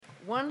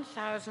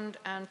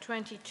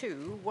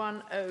1022,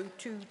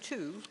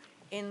 1022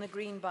 in the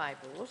Green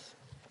Bibles,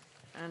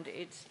 and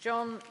it's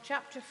John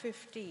chapter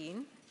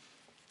 15,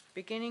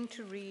 beginning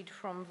to read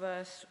from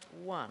verse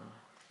 1.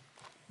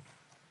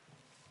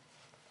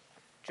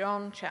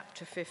 John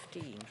chapter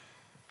 15.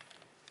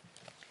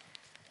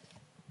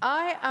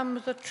 I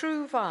am the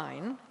true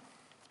vine,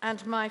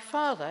 and my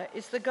Father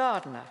is the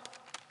gardener.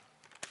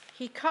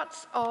 He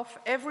cuts off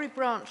every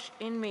branch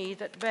in me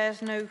that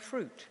bears no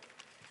fruit,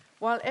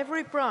 while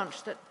every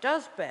branch that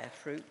does bear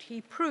fruit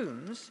he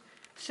prunes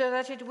so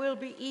that it will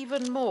be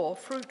even more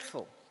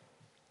fruitful.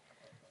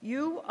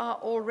 You are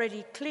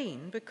already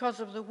clean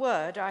because of the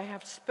word I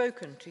have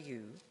spoken to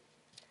you.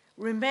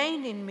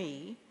 Remain in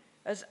me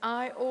as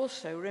I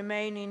also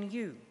remain in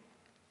you.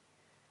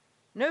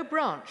 No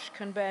branch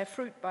can bear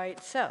fruit by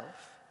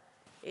itself.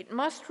 It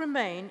must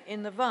remain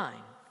in the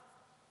vine.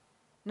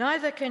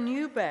 Neither can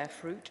you bear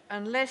fruit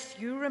unless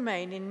you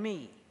remain in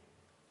me.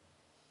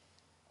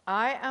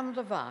 I am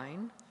the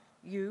vine,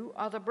 you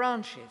are the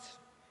branches.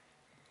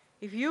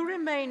 If you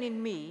remain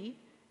in me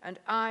and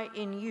I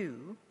in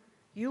you,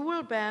 you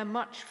will bear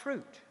much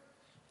fruit.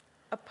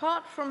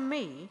 Apart from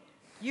me,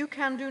 you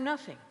can do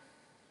nothing.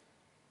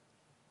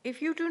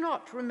 If you do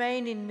not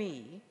remain in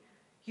me,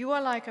 you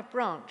are like a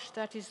branch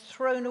that is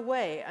thrown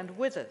away and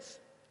withers.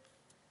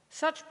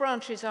 Such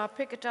branches are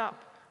picked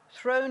up,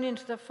 thrown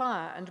into the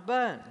fire and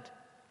burned.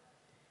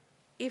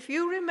 If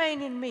you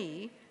remain in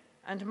me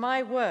and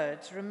my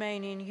words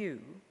remain in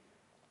you,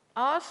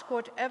 ask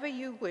whatever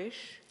you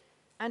wish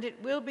and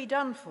it will be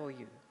done for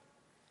you.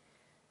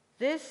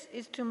 This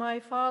is to my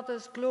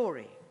Father's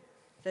glory,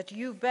 that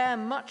you bear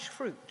much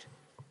fruit,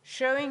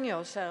 showing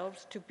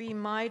yourselves to be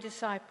my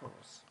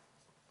disciples.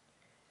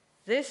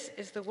 This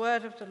is the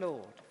word of the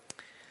Lord.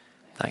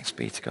 Thanks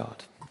be to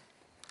God.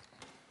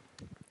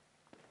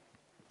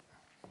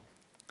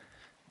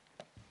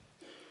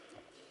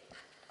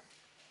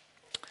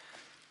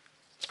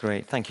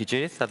 Great. Thank you,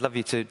 Judith. I'd love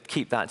you to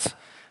keep that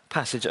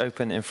passage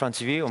open in front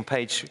of you on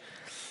page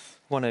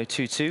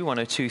 1022,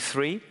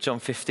 1023, John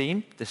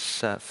 15,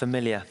 this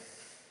familiar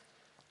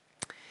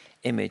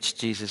image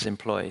Jesus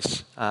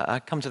employs.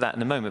 I'll come to that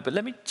in a moment, but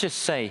let me just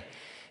say,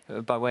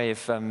 by way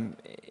of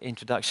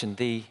introduction,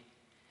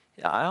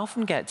 I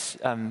often get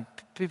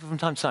people from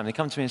time to time, they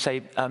come to me and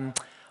say,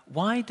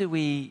 why do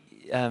we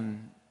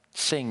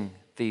sing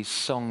these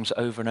songs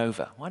over and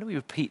over? Why do we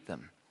repeat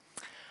them?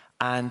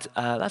 And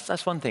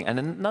that's one thing. And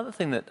another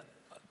thing that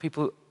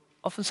people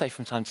often say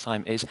from time to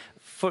time is,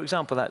 for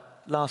example, that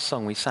last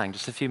song we sang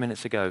just a few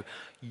minutes ago,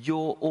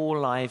 "You're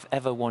all I've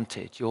ever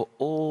wanted, you're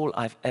all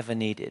I've ever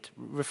needed,"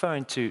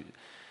 referring to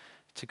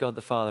God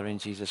the Father in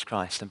Jesus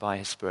Christ and by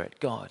his Spirit.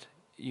 God,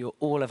 you're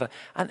all ever.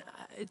 And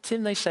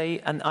Tim, they say,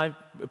 and I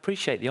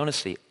appreciate the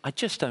honesty,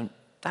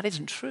 that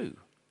isn't true.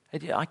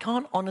 I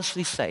can't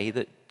honestly say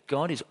that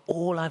God is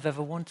all I've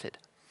ever wanted.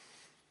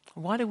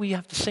 Why do we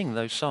have to sing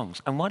those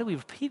songs? And why do we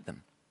repeat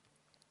them?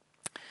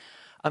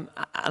 And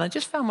I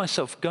just found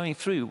myself going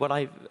through what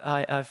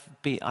I've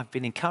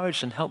been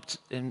encouraged and helped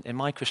in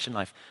my Christian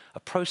life, a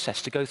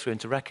process to go through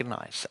and to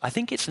recognize. I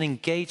think it's an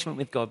engagement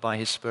with God by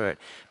his Spirit.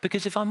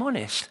 Because if I'm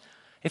honest,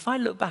 if I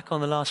look back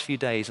on the last few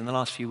days and the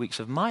last few weeks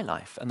of my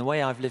life and the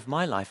way I've lived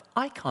my life,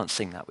 I can't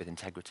sing that with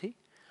integrity.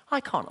 I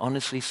can't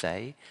honestly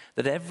say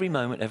that every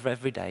moment of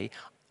every day,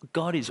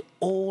 God is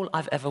all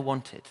I've ever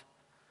wanted.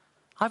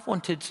 I've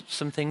wanted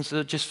some things that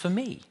are just for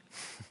me,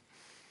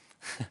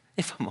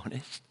 if I'm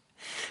honest.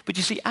 But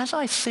you see, as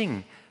I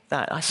sing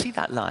that, I see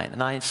that line,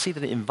 and I see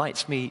that it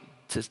invites me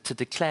to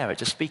declare it,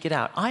 to speak it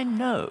out. I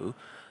know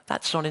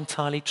that's not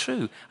entirely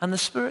true, and the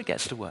Spirit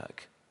gets to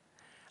work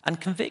and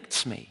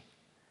convicts me.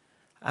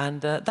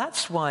 And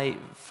that's why,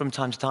 from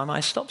time to time,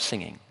 I stop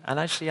singing. And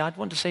actually, I'd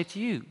want to say to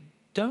you,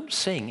 don't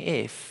sing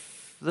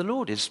if the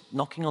Lord is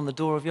knocking on the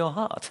door of your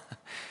heart.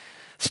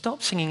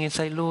 Stop singing and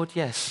say, Lord,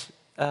 yes,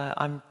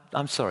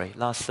 I'm sorry,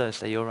 last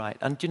Thursday, you're right.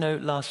 And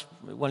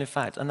in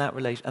fact, and that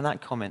relation, and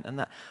that comment, and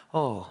that,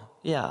 oh,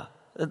 yeah.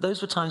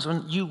 Those were times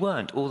when you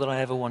weren't all that I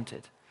ever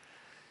wanted.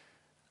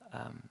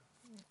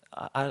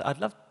 I'd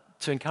love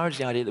to encourage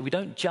the idea that we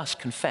don't just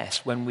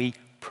confess when we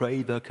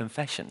pray the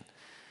confession.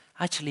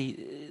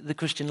 Actually, the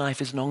Christian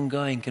life is an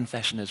ongoing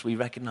confession as we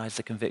recognize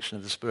the conviction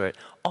of the Spirit,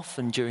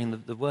 often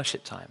during the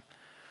worship time.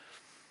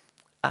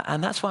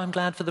 And that's why I'm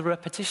glad for the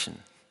repetition.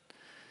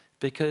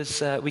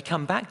 Because we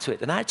come back to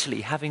it, and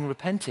actually, having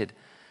repented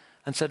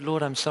and said,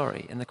 Lord, I'm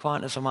sorry, in the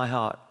quietness of my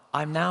heart,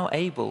 I'm now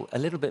able a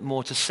little bit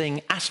more to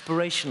sing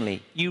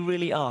aspirationally. You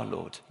really are,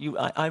 Lord.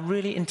 I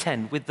really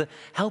intend, with the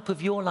help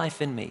of your life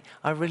in me,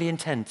 I really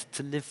intend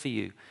to live for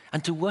you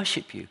and to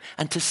worship you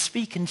and to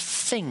speak and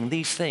sing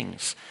these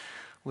things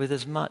with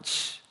as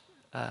much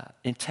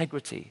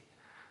integrity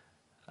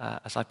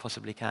as I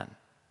possibly can.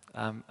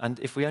 And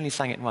if we only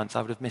sang it once,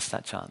 I would have missed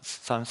that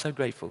chance. So I'm so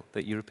grateful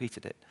that you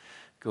repeated it,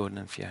 Gordon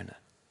and Fiona.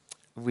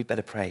 We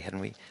better pray,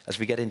 hadn't we, as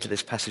we get into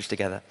this passage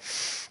together.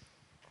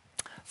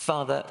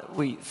 Father,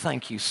 we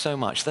thank you so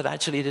much that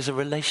actually it is a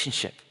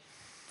relationship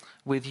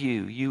with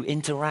you. You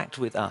interact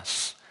with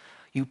us.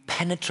 You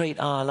penetrate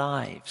our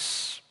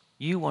lives.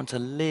 You want to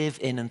live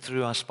in and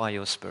through us by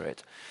your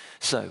Spirit.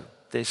 So,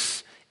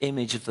 this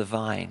image of the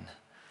vine,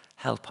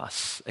 help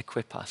us,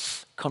 equip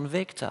us,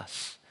 convict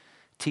us,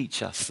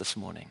 teach us this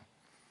morning.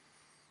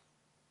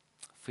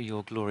 For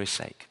your glory's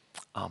sake.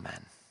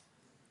 Amen.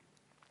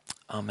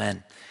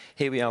 Amen.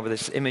 Here we are with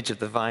this image of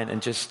the vine,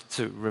 and just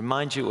to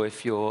remind you, or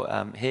if you're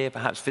here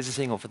perhaps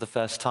visiting or for the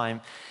first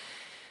time,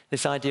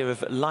 this idea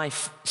of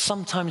life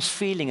sometimes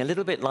feeling a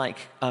little bit like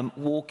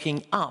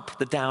walking up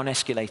the down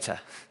escalator.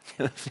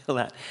 You feel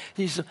that?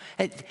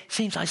 It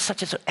seems like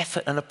such an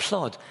effort and a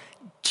plod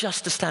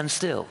just to stand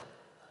still.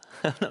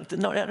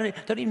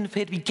 Don't even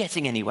appear to be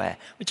getting anywhere.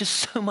 With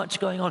just so much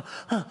going on.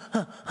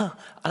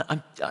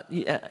 And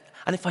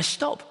if I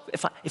stop,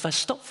 if I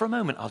stop for a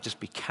moment, I'll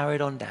just be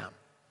carried on down.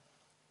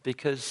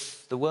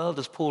 Because the world,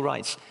 as Paul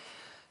writes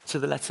to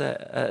the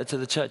letter to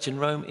the church in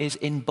Rome, is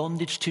in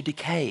bondage to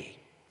decay.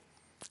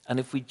 And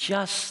if we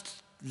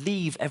just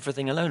leave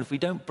everything alone, if we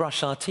don't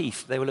brush our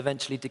teeth, they will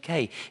eventually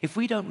decay. If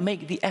we don't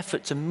make the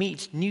effort to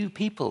meet new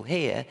people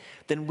here,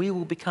 then we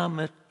will become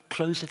a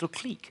closed little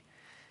clique.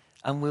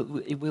 And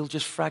we'll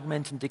just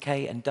fragment and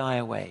decay and die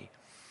away.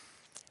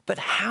 But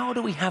how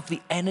do we have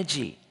the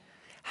energy?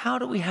 How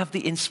do we have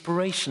the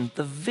inspiration,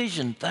 the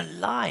vision, the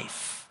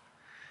life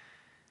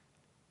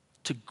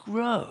to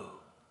grow,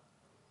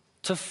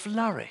 to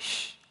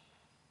flourish,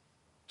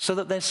 so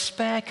that there's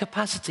spare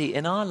capacity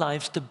in our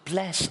lives to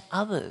bless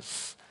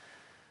others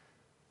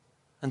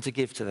and to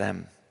give to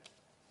them?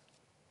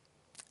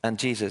 And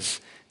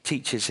Jesus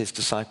teaches his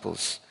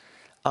disciples,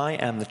 I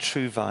am the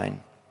true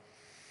vine,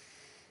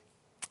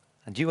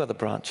 and you are the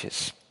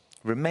branches.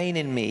 Remain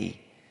in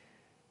me,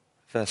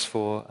 verse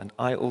 4, and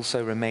I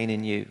also remain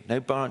in you. No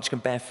branch can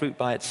bear fruit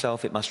by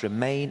itself, it must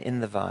remain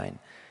in the vine.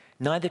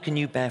 Neither can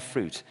you bear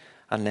fruit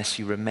unless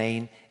you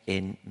remain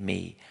in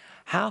me.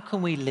 How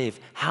can we live?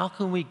 How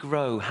can we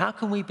grow? How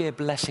can we be a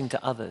blessing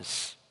to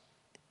others?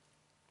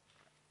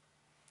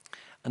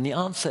 And the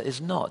answer is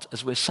not,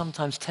 as we're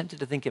sometimes tempted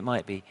to think it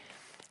might be,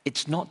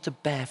 it's not to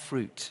bear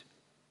fruit.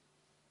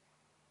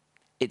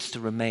 It's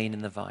to remain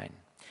in the vine.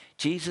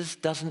 Jesus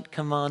doesn't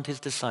command his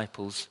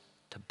disciples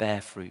to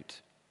bear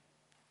fruit.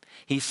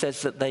 He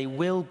says that they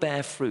will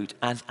bear fruit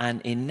as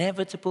an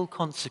inevitable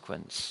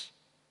consequence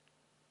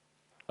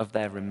of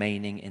their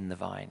remaining in the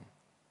vine.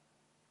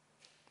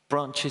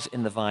 Branches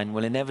in the vine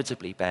will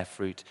inevitably bear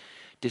fruit.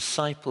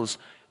 Disciples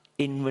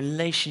in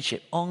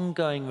relationship,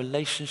 ongoing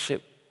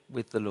relationship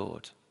with the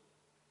Lord,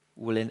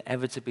 will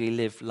inevitably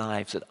live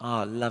lives that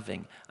are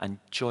loving and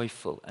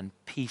joyful and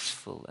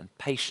peaceful and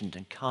patient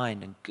and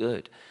kind and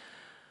good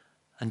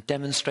and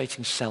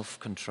demonstrating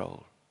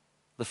self-control,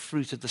 the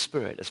fruit of the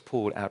Spirit, as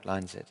Paul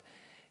outlines it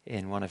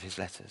in one of his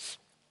letters.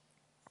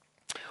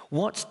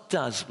 What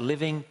does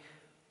living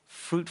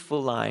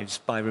fruitful lives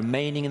by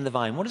remaining in the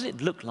vine, what does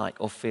it look like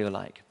or feel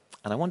like?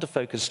 And I want to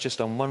focus just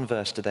on one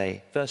verse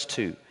today, verse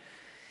 2,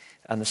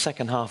 and the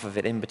second half of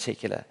it in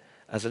particular,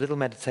 as a little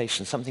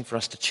meditation, something for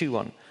us to chew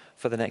on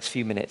for the next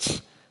few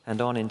minutes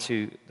and on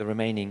into the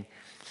remaining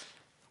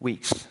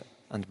weeks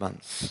and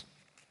months.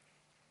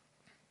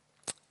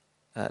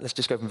 Let's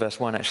just go from verse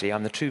 1, actually.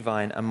 I'm the true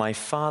vine, and my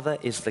Father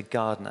is the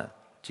gardener.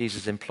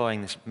 Jesus is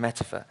employing this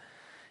metaphor.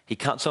 He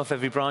cuts off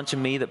every branch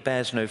in me that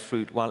bears no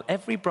fruit, while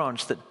every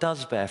branch that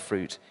does bear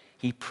fruit,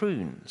 he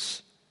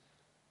prunes,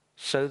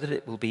 so that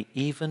it will be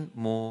even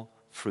more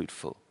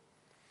fruitful.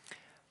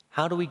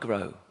 How do we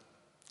grow?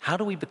 How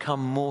do we become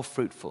more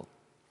fruitful?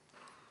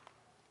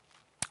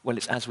 Well,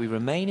 it's as we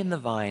remain in the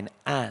vine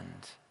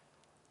and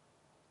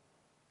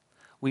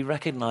we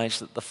recognize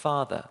that the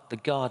Father, the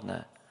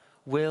gardener,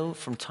 will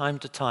from time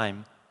to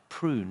time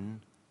prune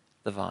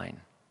the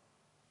vine.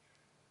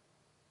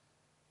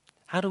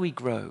 How do we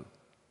grow?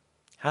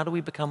 How do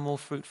we become more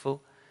fruitful?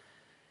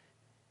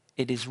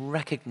 It is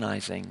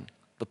recognizing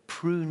the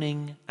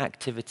pruning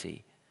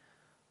activity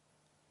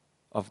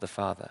of the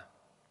Father.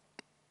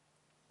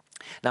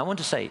 Now, I want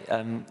to say,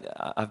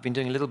 I've been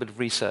doing a little bit of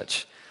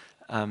research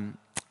on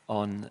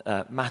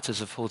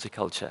matters of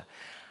horticulture.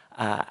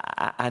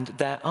 And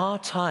there are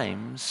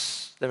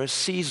times, there are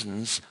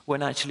seasons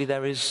when actually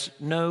there is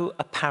no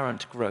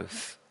apparent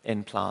growth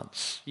in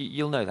plants.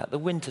 You'll know that, the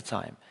winter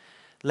time,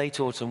 late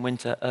autumn,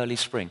 winter, early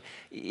spring.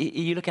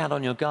 You look out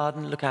on your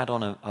garden, look out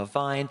on a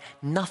vine,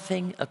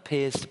 nothing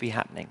appears to be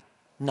happening,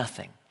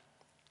 nothing.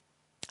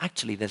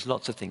 Actually, there's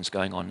lots of things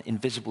going on,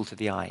 invisible to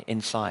the eye,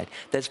 inside.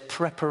 There's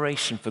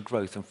preparation for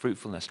growth and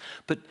fruitfulness.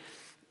 But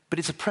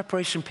it's a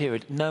preparation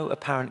period, no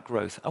apparent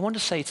growth. I want to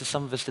say to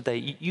some of us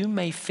today, you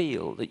may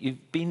feel that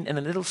you've been in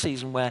a little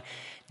season where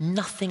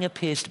nothing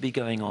appears to be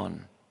going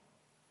on.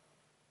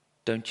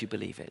 Don't you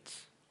believe it?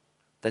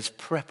 There's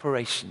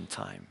preparation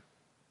time.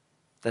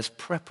 There's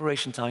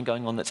preparation time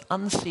going on that's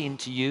unseen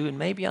to you and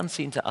maybe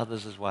unseen to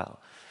others as well.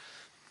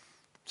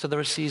 So there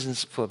are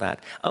seasons for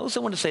that. I also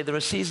want to say there are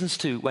seasons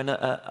too when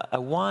a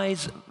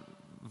wise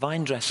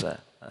vine dresser,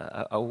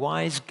 a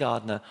wise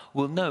gardener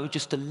will know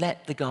just to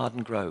let the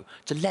garden grow,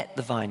 to let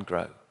the vine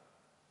grow.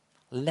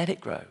 Let it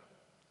grow.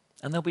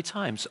 And there'll be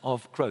times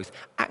of growth.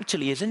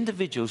 Actually, as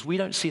individuals, we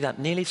don't see that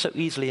nearly so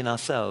easily in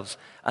ourselves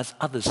as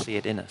others see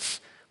it in us,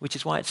 which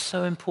is why it's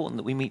so important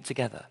that we meet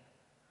together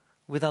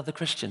with other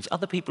Christians,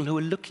 other people who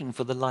are looking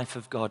for the life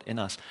of God in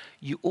us.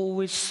 You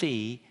always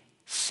see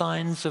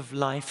signs of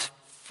life,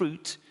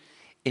 fruit,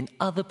 in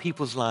other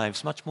people's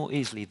lives much more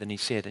easily than you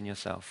see it in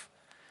yourself.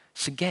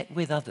 So get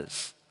with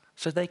others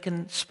so they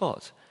can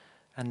spot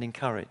and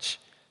encourage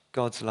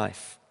God's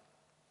life.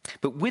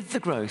 But with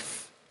the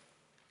growth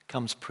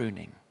comes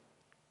pruning.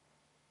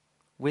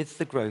 With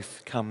the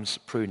growth comes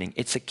pruning.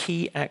 It's a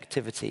key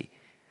activity.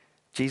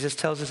 Jesus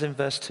tells us in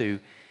verse 2,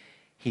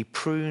 he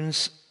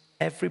prunes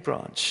every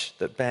branch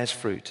that bears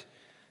fruit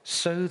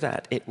so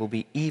that it will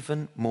be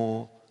even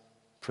more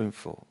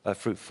fruitful.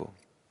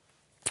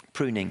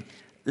 Pruning.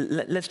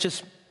 Let's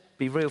just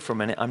be real for a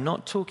minute. I'm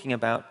not talking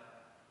about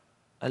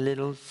a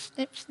little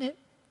snip, snip.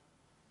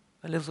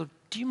 A little,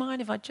 do you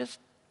mind if I'm just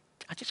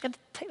going to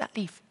take that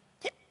leaf?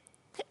 Snip,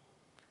 snip.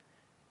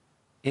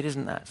 It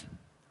isn't that.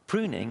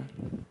 Pruning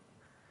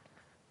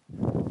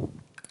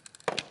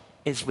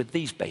is with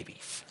these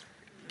babies.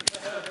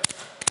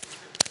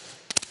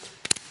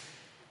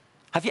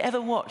 Have you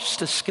ever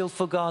watched a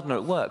skillful gardener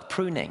at work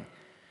pruning?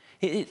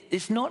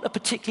 It's not a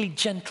particularly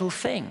gentle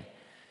thing.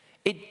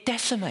 It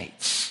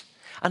decimates.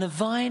 And a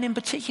vine in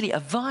particular, a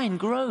vine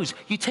grows.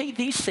 You take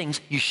these things,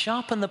 you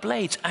sharpen the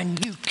blades,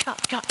 and you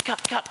cut.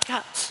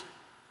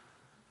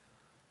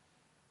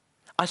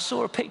 I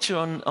saw a picture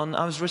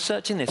I was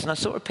researching this, and I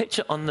saw a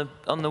picture on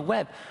the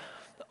web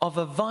of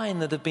a vine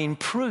that had been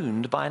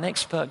pruned by an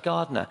expert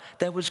gardener.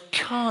 There was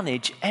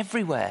carnage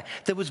everywhere.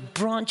 There was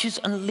branches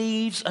and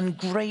leaves and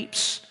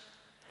grapes.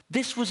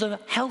 This was a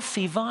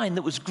healthy vine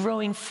that was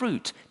growing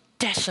fruit,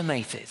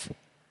 decimated.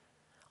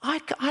 I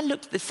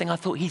looked at this thing, I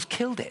thought, he's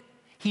killed it.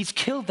 He's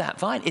killed that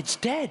vine. It's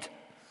dead.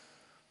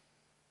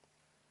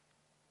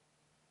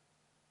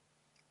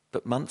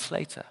 But months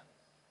later,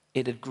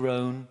 it had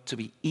grown to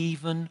be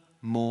even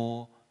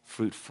more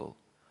fruitful.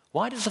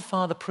 Why does the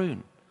father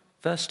prune?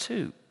 Verse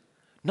 2.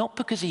 Not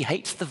because he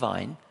hates the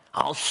vine.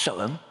 I'll show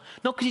him.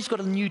 Not because he's got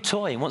a new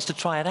toy and wants to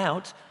try it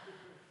out.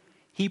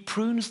 He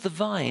prunes the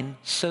vine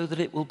so that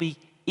it will be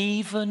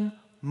even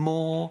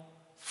more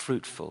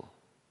fruitful.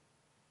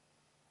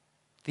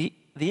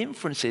 The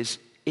inference is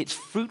it's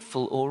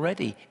fruitful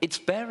already. It's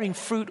bearing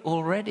fruit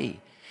already.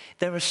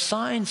 There are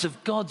signs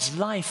of God's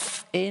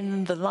life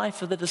in the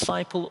life of the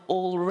disciple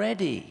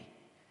already.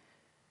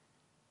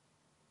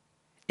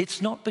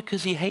 It's not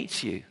because he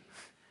hates you.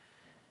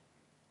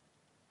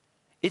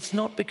 It's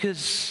not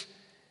because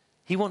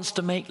he wants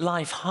to make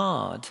life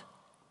hard.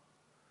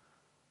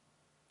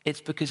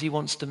 It's because he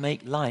wants to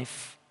make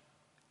life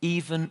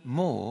even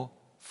more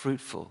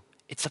fruitful.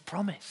 It's a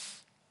promise.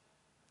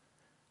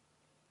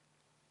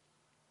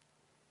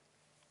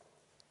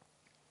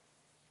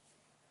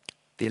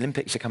 The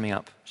Olympics are coming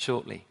up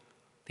shortly.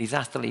 These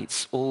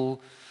athletes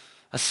all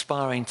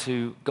aspiring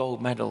to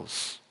gold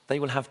medals. They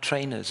will have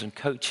trainers and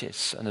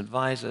coaches and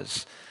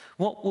advisors.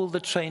 What will the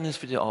trainers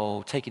do?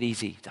 Oh, take it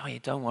easy. Oh, yeah,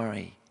 don't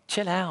worry.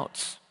 Chill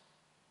out.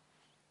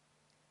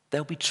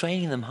 They'll be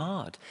training them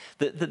hard.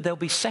 There'll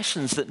be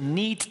sessions that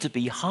need to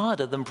be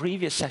harder than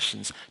previous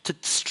sessions to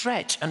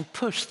stretch and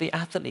push the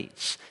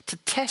athletes, to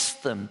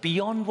test them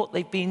beyond what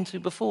they've been to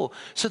before,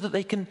 so that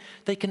they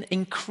can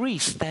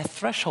increase their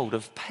threshold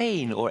of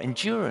pain or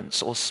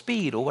endurance or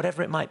speed or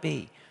whatever it might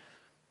be.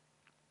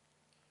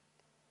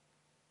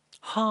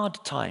 Hard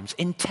times,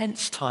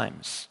 intense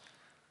times.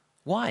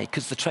 Why?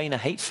 Because the trainer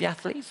hates the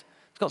athlete? He's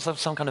got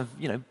some kind of,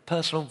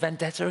 personal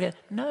vendetta again?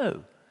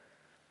 No.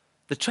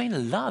 The trainer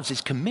loves, is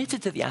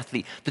committed to the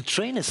athlete. The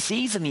trainer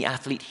sees in the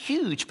athlete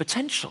huge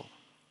potential.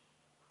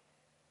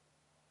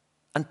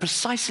 And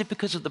precisely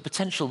because of the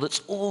potential that's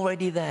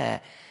already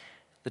there,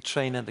 the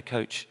trainer, the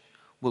coach,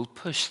 will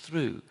push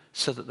through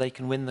so that they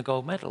can win the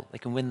gold medal, they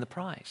can win the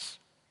prize.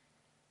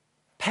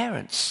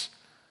 Parents,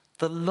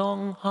 the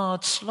long,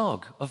 hard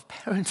slog of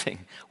parenting.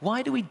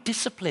 Why do we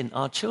discipline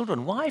our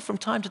children? Why, from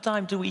time to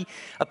time, do we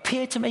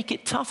appear to make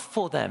it tough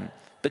for them?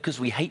 Because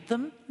we hate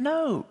them?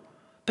 No.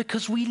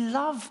 Because we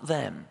love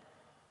them.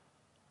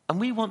 And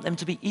we want them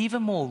to be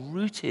even more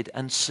rooted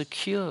and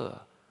secure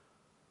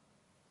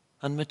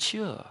and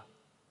mature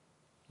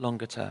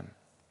longer term.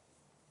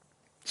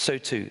 So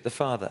too, the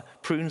Father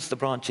prunes the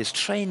branches,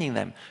 training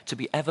them to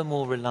be ever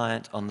more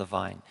reliant on the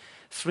vine.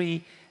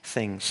 3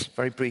 things,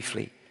 very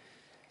briefly,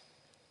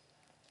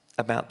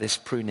 about this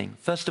pruning.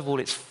 First of all,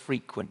 it's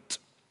frequent.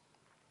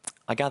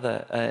 I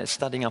gather,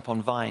 studying up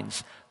on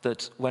vines,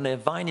 that when a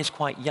vine is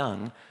quite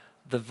young,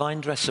 the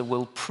vine dresser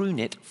will prune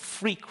it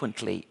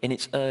frequently in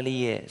its early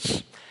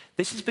years.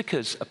 This is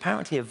because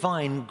apparently a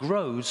vine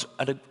grows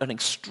at an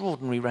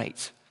extraordinary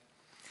rate.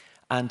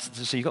 And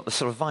so you've got the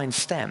sort of vine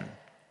stem,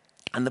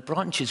 and the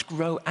branches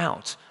grow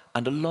out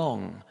and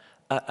along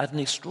at an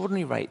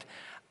extraordinary rate.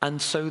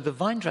 And so the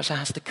vine dresser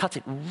has to cut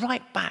it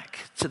right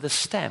back to the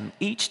stem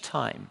each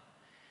time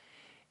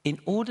in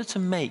order to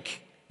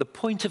make the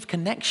point of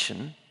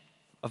connection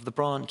of the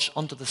branch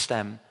onto the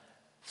stem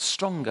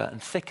stronger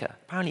and thicker.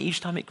 Apparently each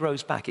time it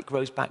grows back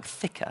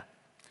thicker.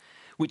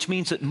 which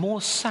means that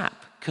more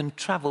sap can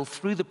travel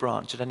through the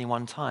branch at any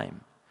one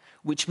time,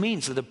 which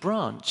means that a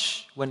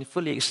branch, when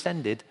fully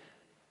extended,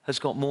 has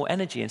got more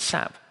energy and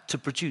sap to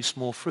produce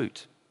more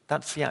fruit.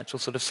 That's the actual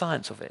sort of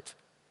science of it.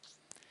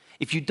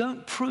 If you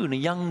don't prune a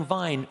young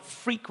vine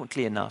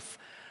frequently enough,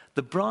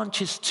 the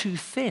branch is too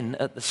thin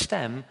at the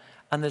stem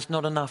and there's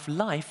not enough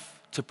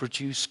life to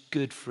produce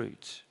good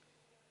fruit.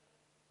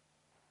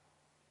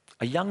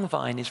 A young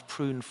vine is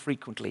pruned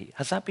frequently.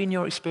 Has that been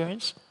your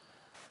experience?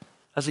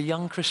 As a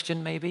young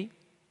Christian, maybe?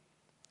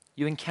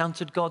 You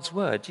encountered God's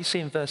word. You see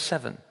in verse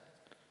 7,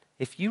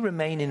 if you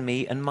remain in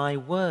me and my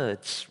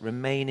words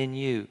remain in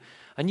you.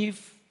 And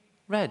you've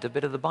read a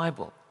bit of the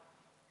Bible,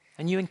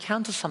 and you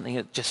encounter something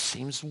that just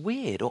seems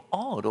weird or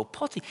odd or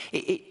potty.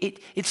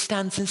 It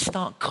stands in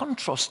stark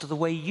contrast to the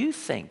way you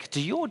think, to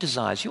your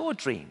desires, your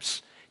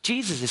dreams.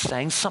 Jesus is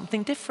saying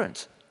something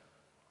different.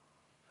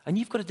 And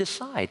you've got to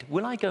decide,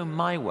 will I go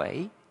my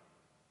way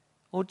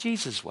or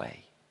Jesus'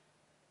 way?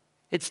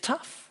 It's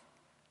tough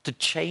to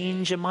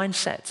change a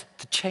mindset,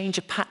 to change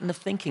a pattern of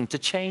thinking, to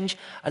change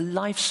a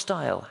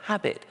lifestyle,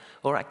 habit,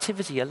 or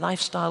activity, a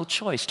lifestyle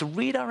choice, to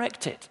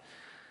redirect it.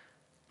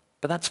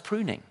 But that's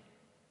pruning.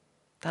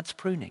 That's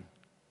pruning.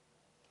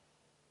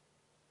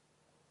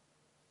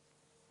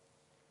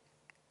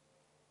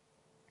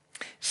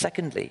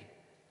 Secondly,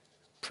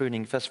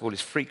 pruning, first of all,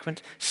 is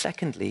frequent.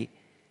 Secondly,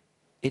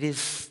 it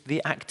is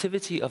the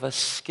activity of a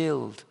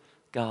skilled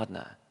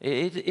gardener.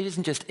 It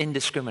isn't just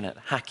indiscriminate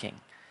hacking.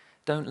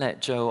 Don't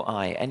let Joe or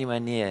I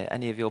anywhere near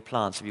any of your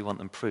plants if you want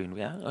them pruned.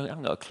 I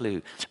haven't got a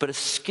clue. But a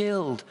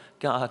skilled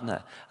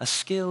gardener, a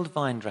skilled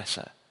vine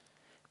dresser,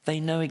 they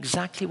know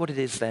exactly what it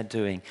is they're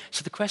doing.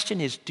 So the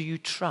question is, do you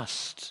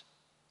trust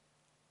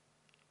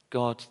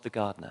God, the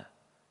gardener,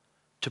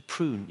 to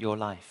prune your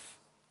life?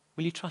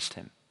 Will you trust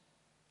him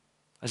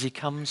as he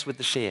comes with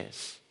the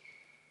shears?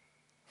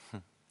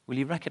 Will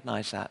you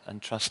recognize that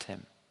and trust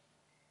him?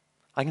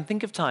 I can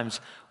think of times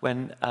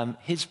when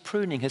his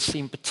pruning has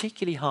seemed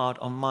particularly hard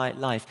on my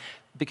life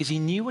because he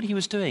knew what he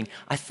was doing.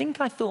 I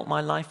thought my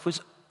life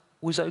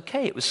was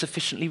okay. It was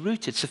sufficiently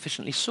rooted,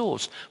 sufficiently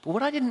sourced. But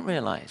what I didn't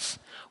realize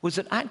was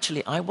that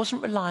actually I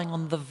wasn't relying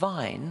on the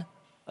vine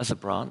as a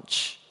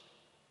branch.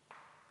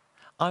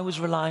 I was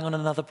relying on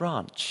another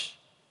branch,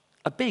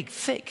 a big,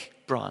 thick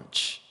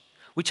branch,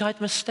 which I'd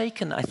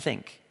mistaken, I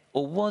think,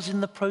 or was in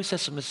the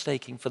process of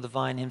mistaking for the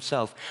vine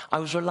himself. I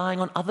was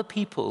relying on other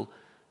people,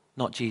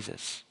 not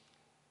Jesus.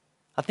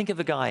 I think of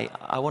a guy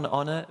I want to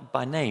honor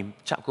by name,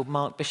 a chap called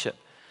Mark Bishop,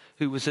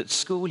 who was at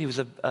school. He was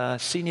a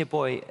senior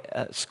boy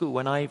at school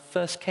when I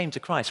first came to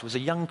Christ, was a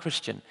young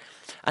Christian.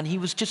 And he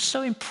was just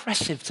so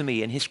impressive to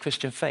me in his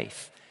Christian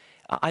faith.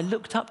 I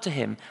looked up to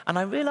him, and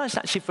I realized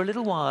actually for a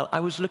little while I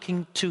was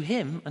looking to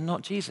him and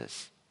not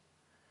Jesus.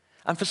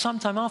 And for some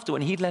time after,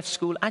 when he'd left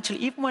school, actually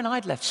even when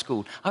I'd left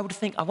school, I would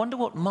think, I wonder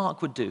what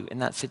Mark would do in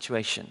that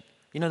situation.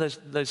 You know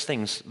those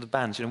things, the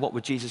bands, what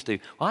would Jesus do?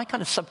 Well, I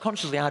kind of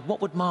subconsciously had,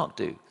 what would Mark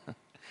do?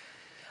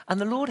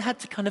 And the Lord had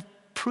to kind of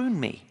prune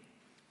me.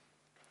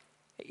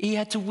 He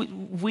had to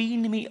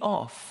wean me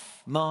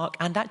off Mark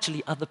and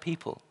actually other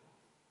people.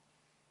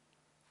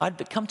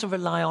 I'd come to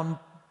rely on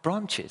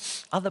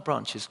branches, other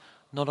branches,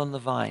 not on the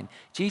vine.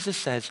 Jesus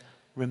says,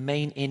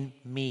 remain in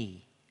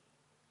me.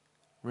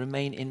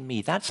 Remain in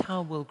me. That's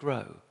how we'll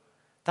grow.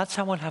 That's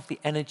how we'll have the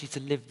energy to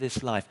live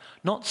this life.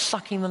 Not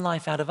sucking the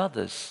life out of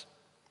others,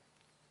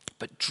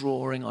 but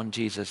drawing on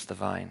Jesus, the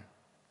vine.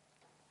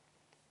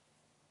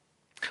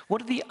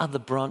 What are the other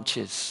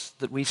branches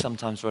that we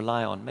sometimes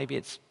rely on? Maybe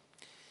it's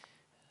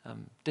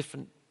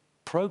different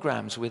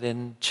programs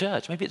within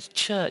church. Maybe it's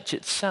church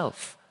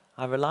itself.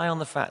 I rely on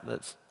the fact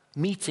that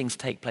meetings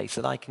take place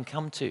that I can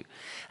come to.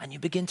 And you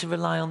begin to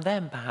rely on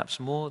them perhaps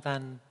more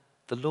than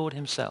the Lord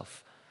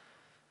himself.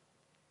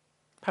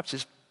 Perhaps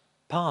it's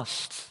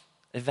past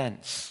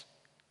events.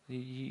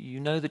 You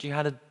know that you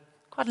had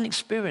quite an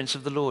experience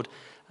of the Lord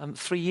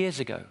 3 years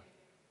ago.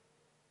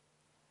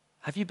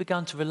 Have you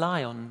begun to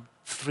rely on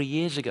 3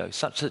 years ago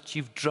such that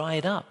you've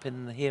dried up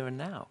in the here and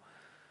now?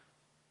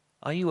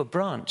 Are you a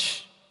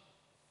branch,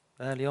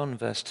 early on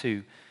verse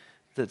 2,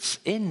 that's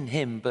in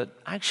him but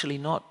actually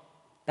not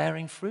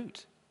bearing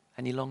fruit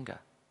any longer?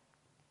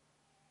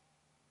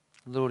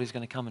 The Lord is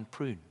going to come and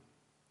prune,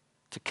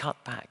 to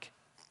cut back,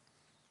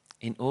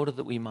 in order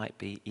that we might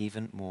be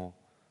even more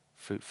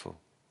fruitful.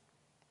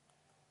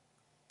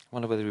 I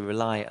wonder whether we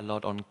rely a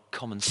lot on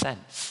common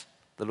sense.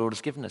 The Lord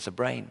has given us a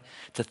brain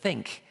to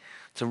think,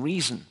 to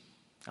reason.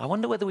 I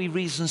wonder whether we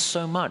reason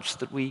so much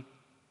that we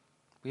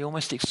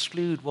almost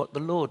exclude what the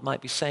Lord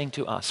might be saying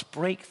to us.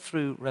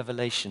 Breakthrough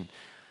revelation,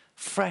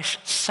 fresh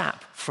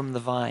sap from the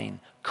vine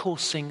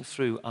coursing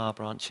through our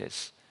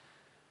branches.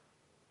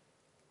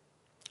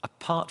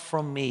 Apart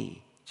from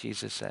me,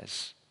 Jesus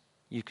says,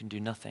 you can do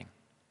nothing.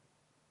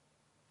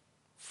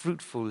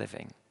 Fruitful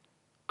living,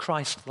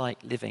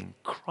 Christ-like living,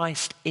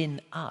 Christ in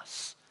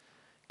us,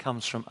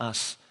 comes from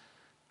us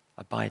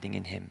abiding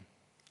in him.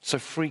 So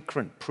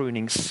frequent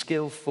pruning,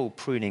 skillful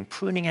pruning,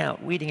 pruning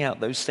out, weeding out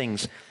those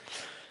things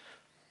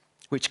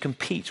which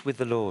compete with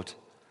the Lord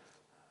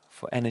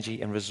for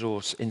energy and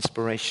resource,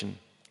 inspiration,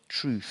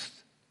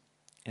 truth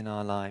in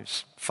our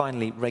lives.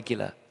 Finally,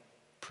 regular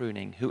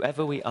pruning.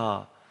 Whoever we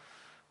are,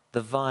 the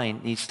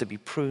vine needs to be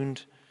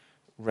pruned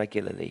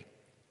regularly.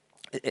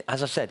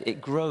 As I said, it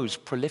grows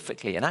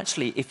prolifically. And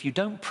actually, if you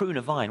don't prune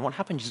a vine, what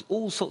happens is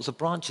all sorts of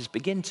branches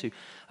begin to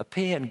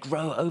appear and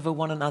grow over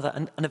one another.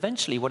 And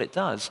eventually what it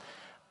does,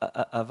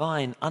 a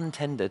vine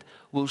untended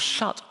will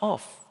shut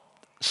off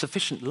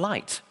sufficient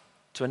light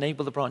to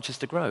enable the branches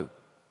to grow.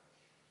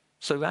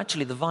 So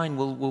actually the vine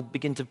will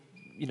begin to,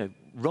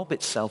 rob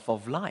itself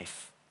of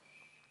life.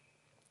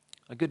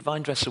 A good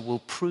vine dresser will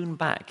prune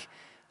back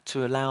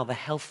to allow the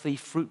healthy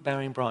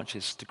fruit-bearing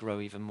branches to grow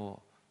even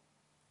more.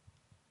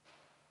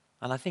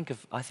 And I think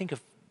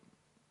of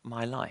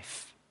my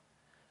life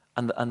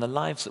and the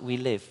lives that we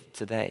live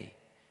today,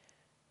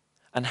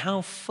 and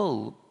how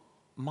full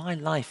my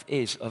life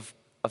is of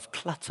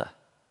clutter,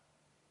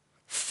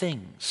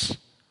 things,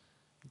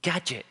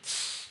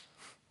 gadgets.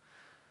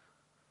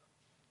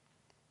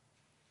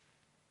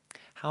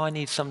 How I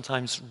need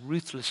sometimes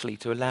ruthlessly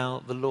to allow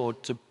the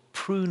Lord to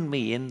prune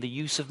me in the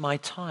use of my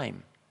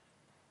time,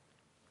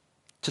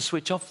 to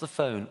switch off the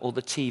phone or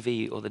the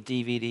TV or the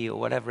DVD or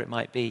whatever it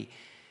might be,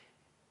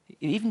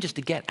 even just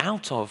to get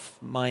out of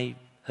my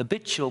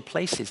habitual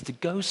places, to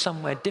go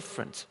somewhere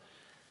different,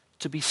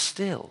 to be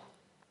still,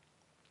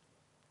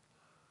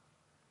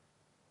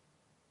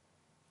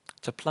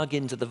 to plug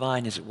into the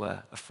vine, as it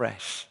were,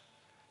 afresh,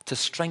 to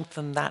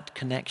strengthen that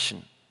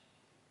connection.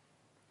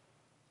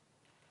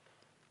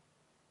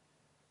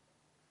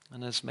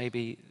 And as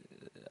maybe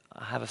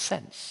I have a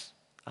sense,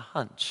 a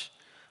hunch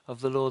of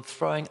the Lord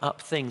throwing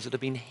up things that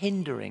have been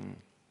hindering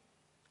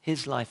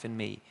his life in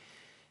me,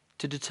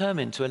 to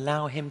determine to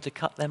allow him to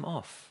cut them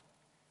off,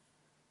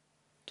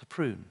 to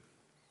prune,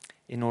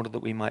 in order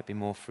that we might be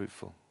more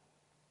fruitful.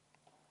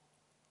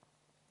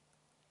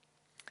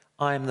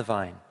 I am the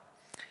vine,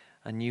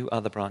 and you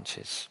are the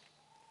branches.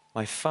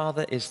 My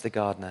Father is the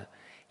gardener.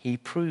 He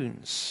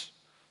prunes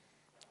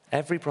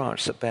every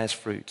branch that bears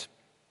fruit,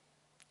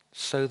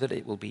 so that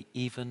it will be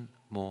even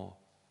more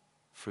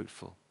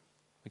fruitful.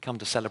 We come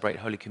to celebrate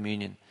Holy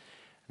Communion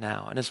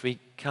now, and as we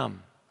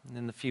come,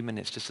 in a few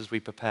minutes, just as we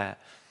prepare,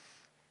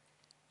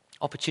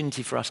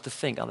 opportunity for us to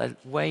think, are there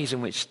ways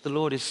in which the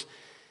Lord is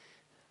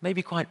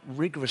maybe quite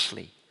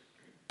rigorously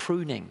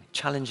pruning,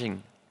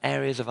 challenging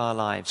areas of our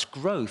lives,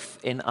 growth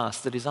in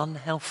us that is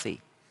unhealthy?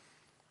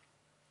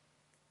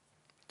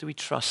 Do we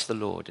trust the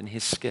Lord in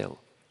his skill?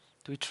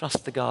 Do we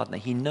trust the gardener?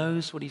 He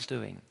knows what he's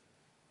doing.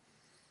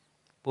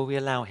 Will we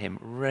allow him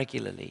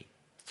regularly,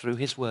 through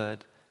his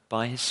word,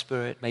 by his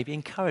Spirit, maybe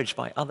encouraged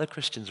by other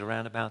Christians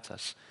around about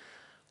us,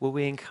 will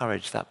we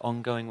encourage that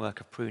ongoing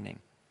work of pruning,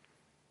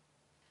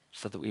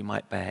 so that we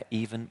might bear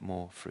even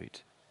more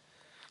fruit?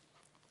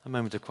 A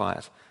moment of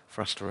quiet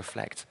for us to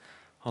reflect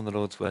on the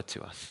Lord's word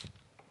to us.